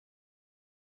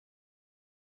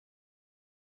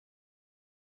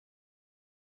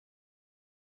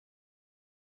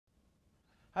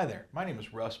Hi there, my name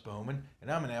is Russ Bowman and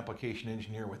I'm an application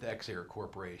engineer with EXAIR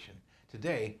Corporation.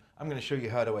 Today I'm going to show you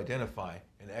how to identify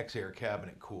an EXAIR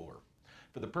cabinet cooler.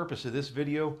 For the purpose of this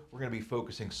video, we're going to be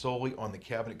focusing solely on the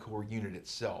cabinet cooler unit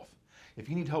itself. If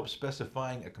you need help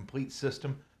specifying a complete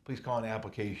system, please call an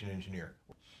application engineer.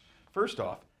 First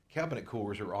off, cabinet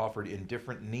coolers are offered in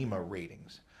different NEMA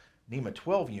ratings. NEMA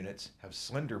 12 units have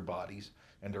slender bodies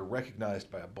and are recognized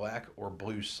by a black or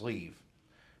blue sleeve.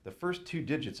 The first two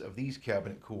digits of these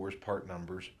cabinet coolers' part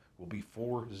numbers will be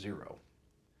 40.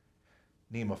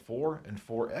 NEMA 4 and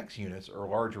 4X units are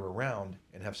larger around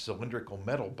and have cylindrical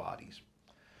metal bodies.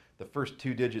 The first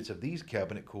two digits of these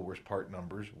cabinet coolers' part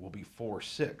numbers will be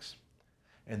 46,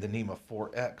 and the NEMA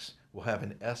 4X will have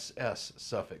an SS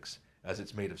suffix as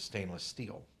it's made of stainless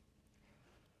steel.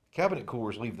 Cabinet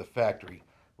coolers leave the factory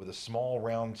with a small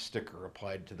round sticker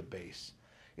applied to the base.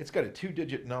 It's got a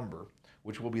two-digit number,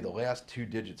 which will be the last two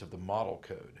digits of the model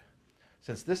code.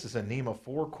 Since this is a NEMA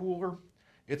 4 cooler,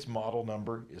 its model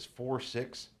number is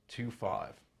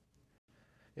 4625.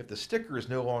 If the sticker is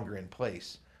no longer in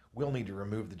place, we'll need to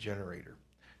remove the generator.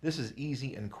 This is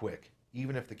easy and quick,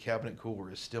 even if the cabinet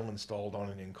cooler is still installed on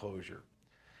an enclosure.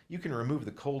 You can remove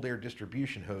the cold air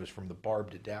distribution hose from the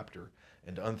barbed adapter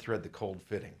and unthread the cold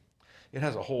fitting. It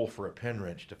has a hole for a pin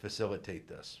wrench to facilitate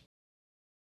this.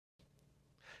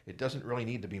 It doesn't really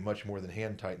need to be much more than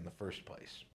hand tight in the first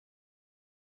place.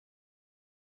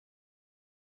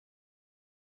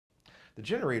 The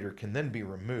generator can then be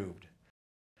removed.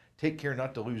 Take care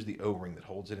not to lose the O-ring that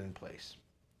holds it in place.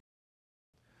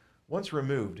 Once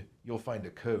removed, you'll find a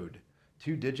code,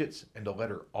 2 digits and a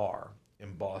letter R,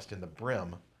 embossed in the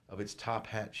brim of its top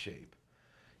hat shape.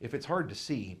 If it's hard to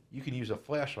see, you can use a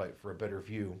flashlight for a better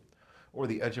view, or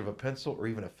the edge of a pencil or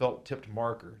even a felt-tipped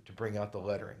marker to bring out the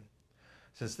lettering.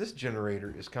 Since this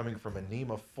generator is coming from a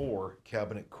NEMA 4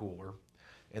 cabinet cooler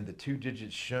and the two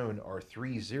digits shown are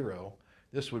 30,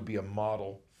 this would be a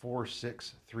model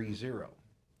 4630.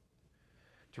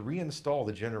 To reinstall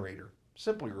the generator,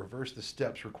 simply reverse the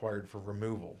steps required for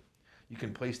removal. You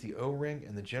can place the O-ring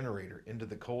and the generator into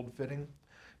the cold fitting,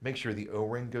 make sure the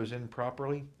O-ring goes in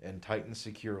properly, and tighten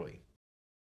securely.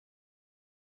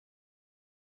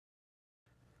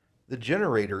 The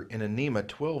generator in a NEMA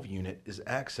 12 unit is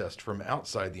accessed from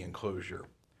outside the enclosure.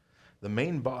 The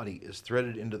main body is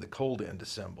threaded into the cold end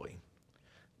assembly.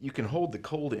 You can hold the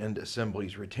cold end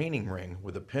assembly's retaining ring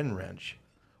with a pin wrench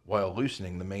while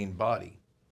loosening the main body.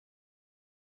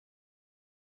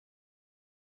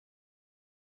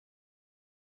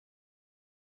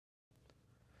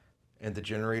 And the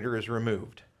generator is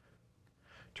removed.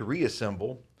 To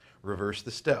reassemble, reverse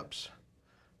the steps.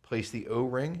 Place the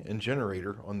O-ring and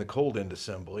generator on the cold end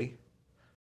assembly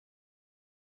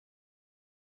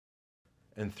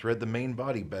and thread the main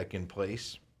body back in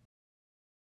place.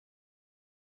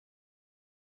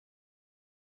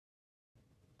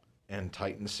 And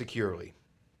tighten securely.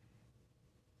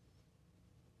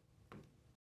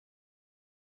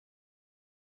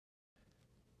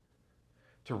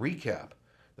 To recap,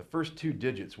 the first two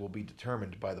digits will be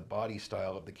determined by the body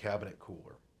style of the cabinet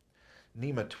cooler.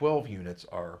 NEMA 12 units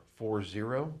are 40,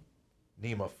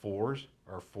 NEMA 4s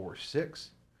are 46,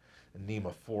 and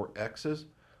NEMA 4Xs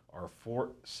are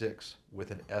 46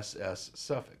 with an SS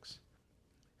suffix.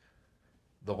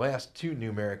 The last two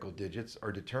numerical digits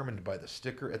are determined by the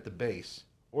sticker at the base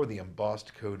or the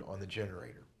embossed code on the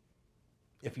generator.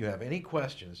 If you have any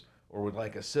questions or would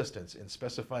like assistance in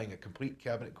specifying a complete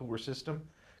cabinet cooler system,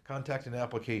 contact an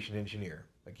application engineer.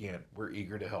 Again, we're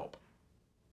eager to help.